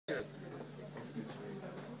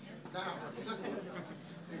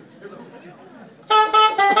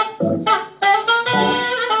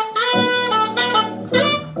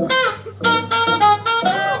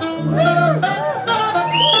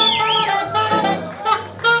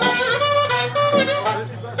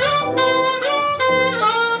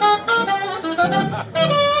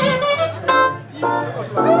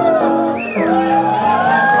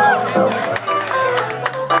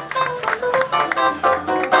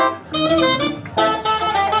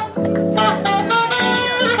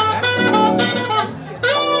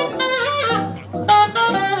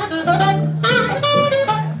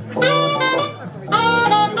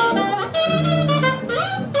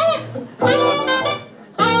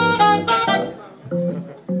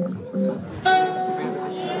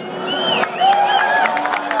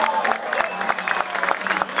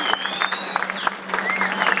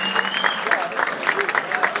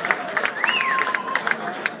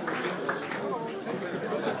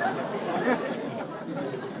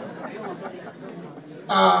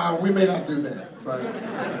We may not do that, but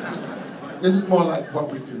this is more like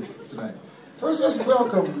what we do tonight. First, let's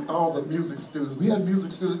welcome all the music students. We had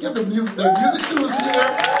music students. Give the music students here.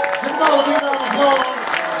 Give them all a big round of applause.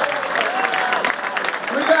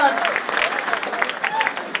 We got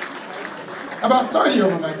about 30 of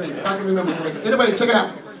them, I think, if I can remember correctly. Anyway, check it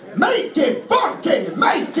out. Make it funky,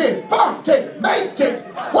 make it funky, make it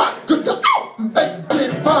what could go out, make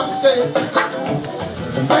it funky, ha.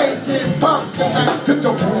 Make it funky and good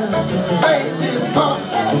go. Make it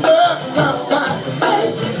funky, love somebody,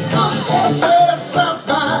 love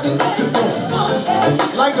somebody good go.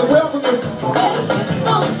 Like to welcome the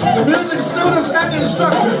music students and the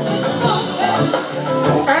instructors.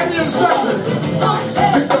 And the instructors.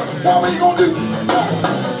 What are you gonna do?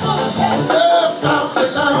 Love lonely,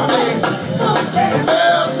 lonely.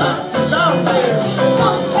 Love lonely, lonely.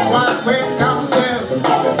 What we're gonna do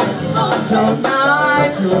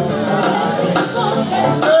tonight, tonight.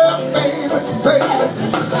 Love, baby, baby.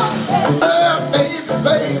 Love, baby,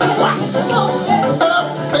 baby. What? Love,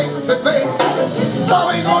 baby, baby. What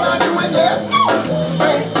we gonna do in there?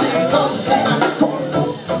 Make it funky,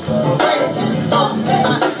 make it funky,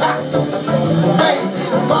 make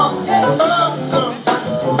it funky. Love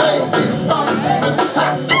somebody, make it funky,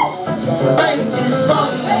 make it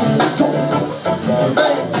funky,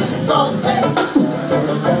 make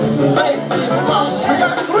it funky. We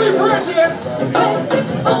got 3 bridges.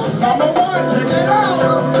 Number 1, check it out.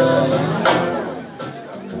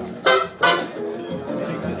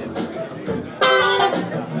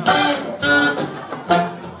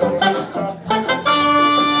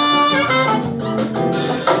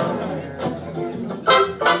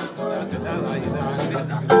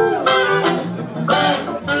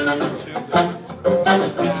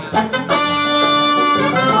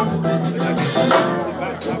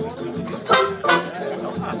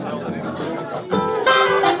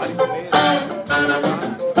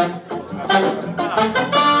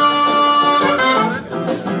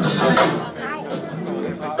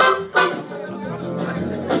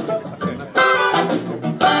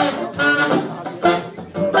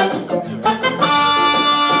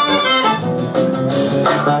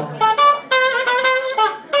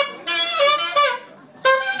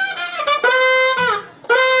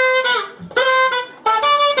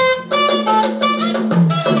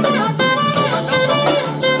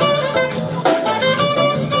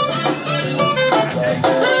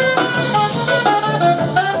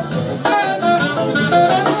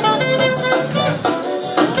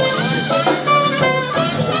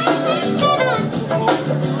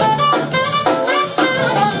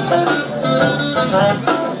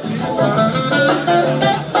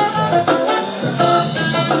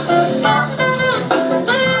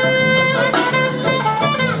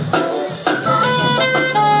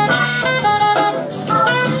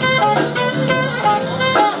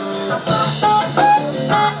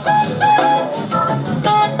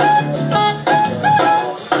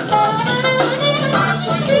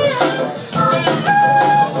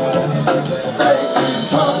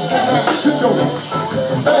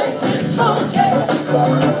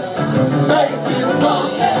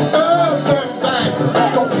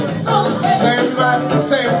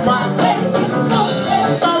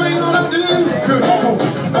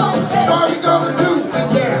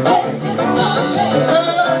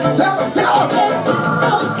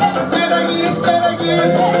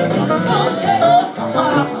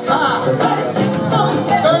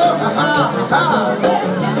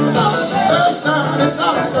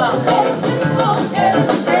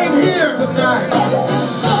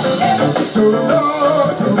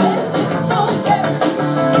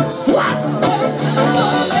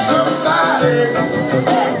 Somebody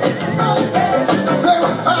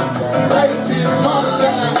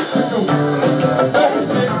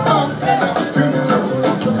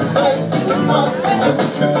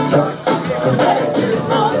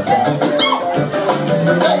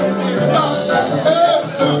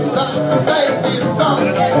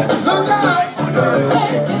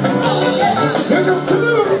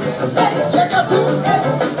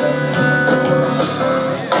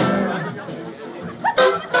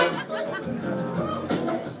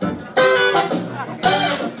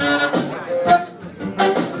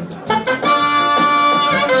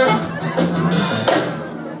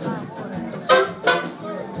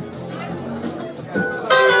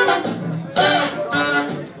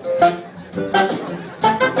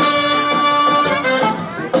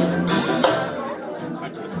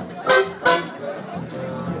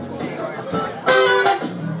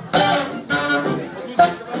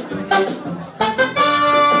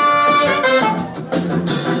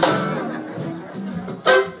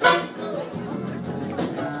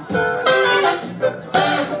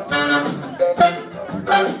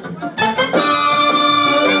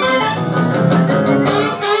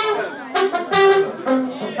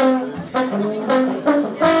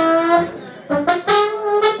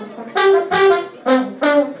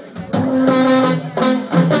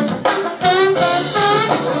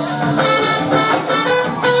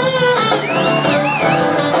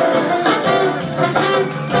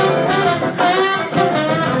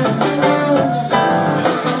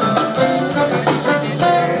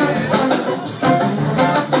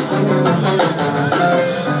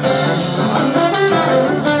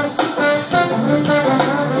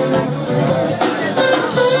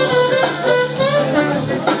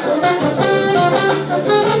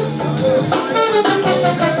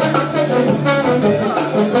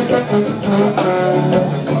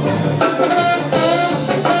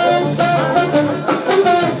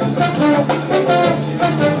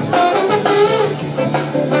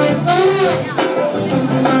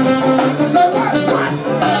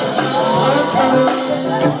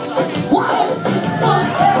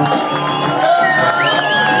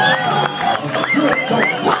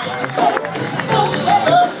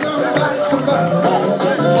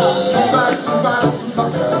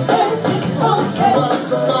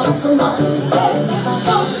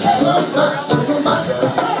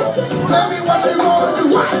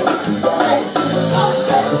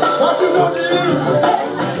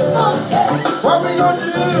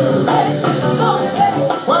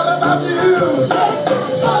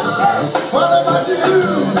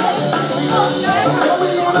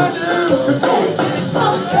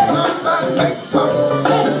Somebody make funk.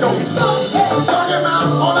 Talking about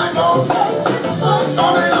all night long.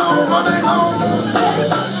 All night long, all night long.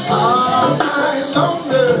 All night long,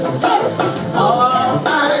 good. All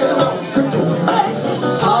night long.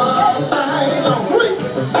 All night long. Three.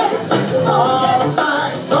 All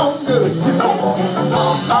night long, good.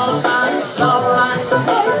 All night's alright.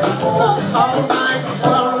 All night's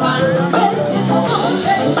alright.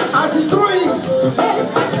 I see three.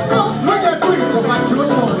 Look at three. It's like 2 in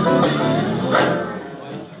the morning.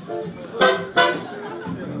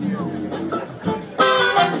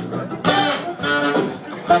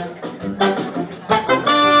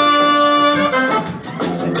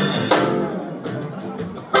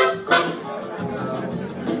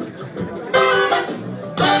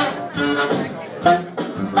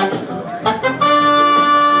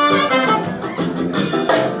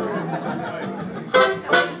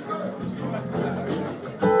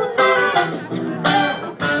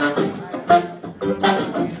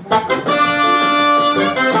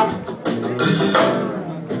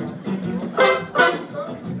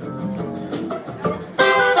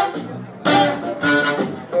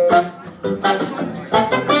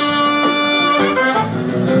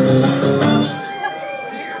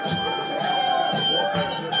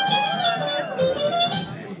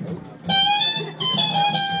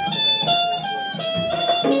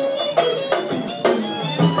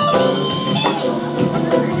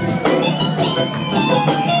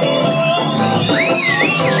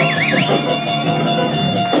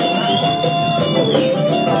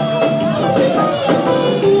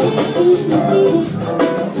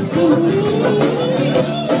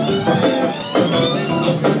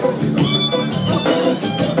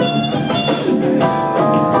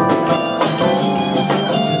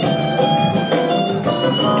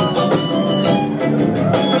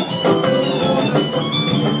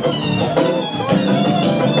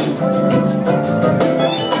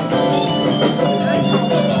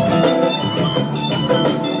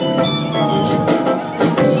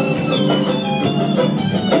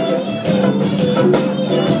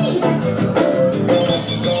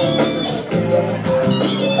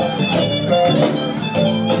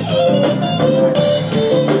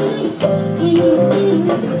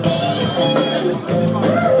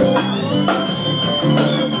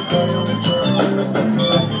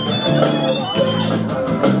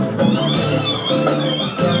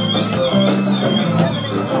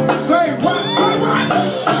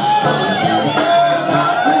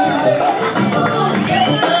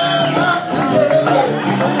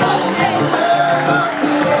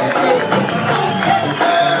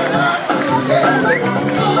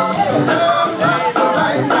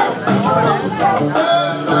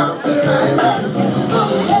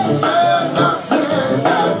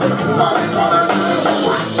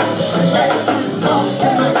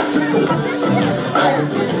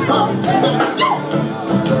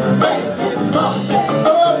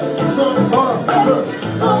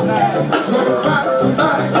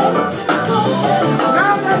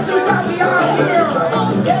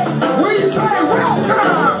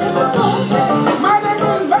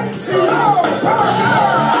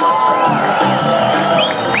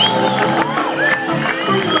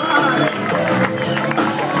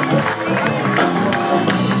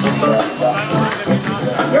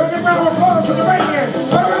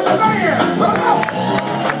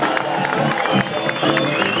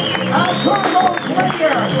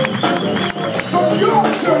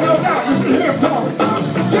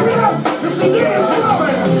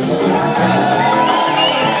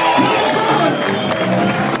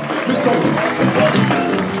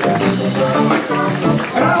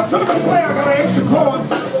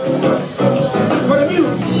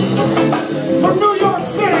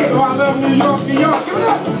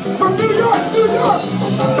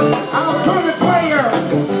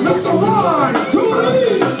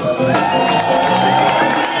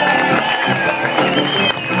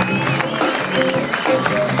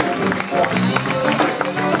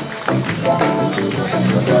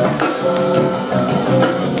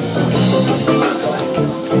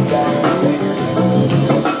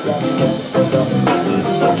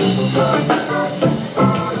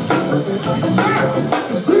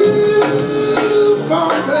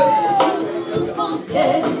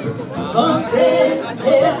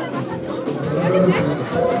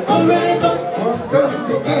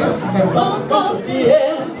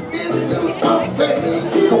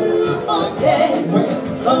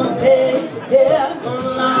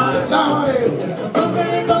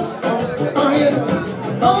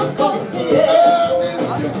 Funky, yeah.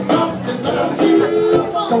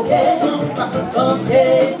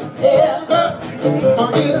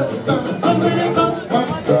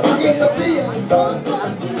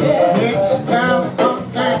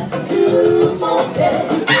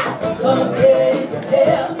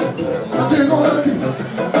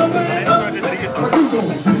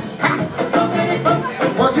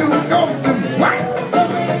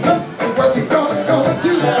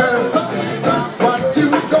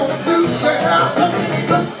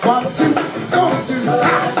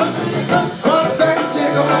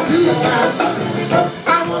 now.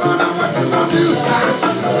 I wanna know what you gonna do now.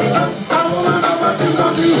 I wanna know what you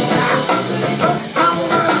gonna do now. I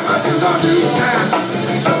wanna know what you gonna do now.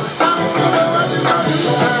 I wanna know what you gonna do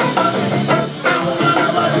now. I wanna know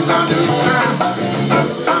what you gonna do now.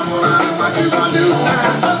 I wanna know what you gonna do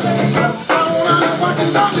now. I wanna know what you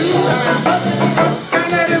gonna do now.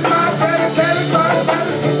 And that is my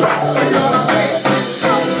rock me all the way.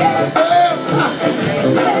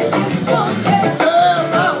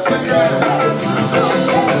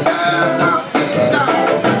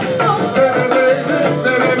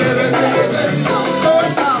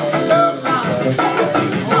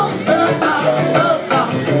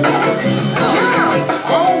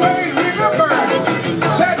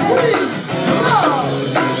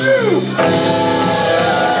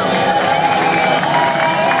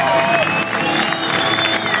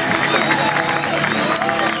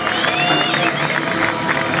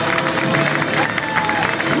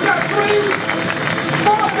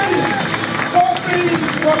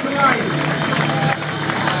 Tonight.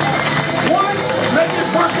 One, make it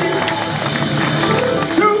funky.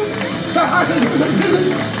 Two,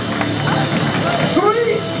 so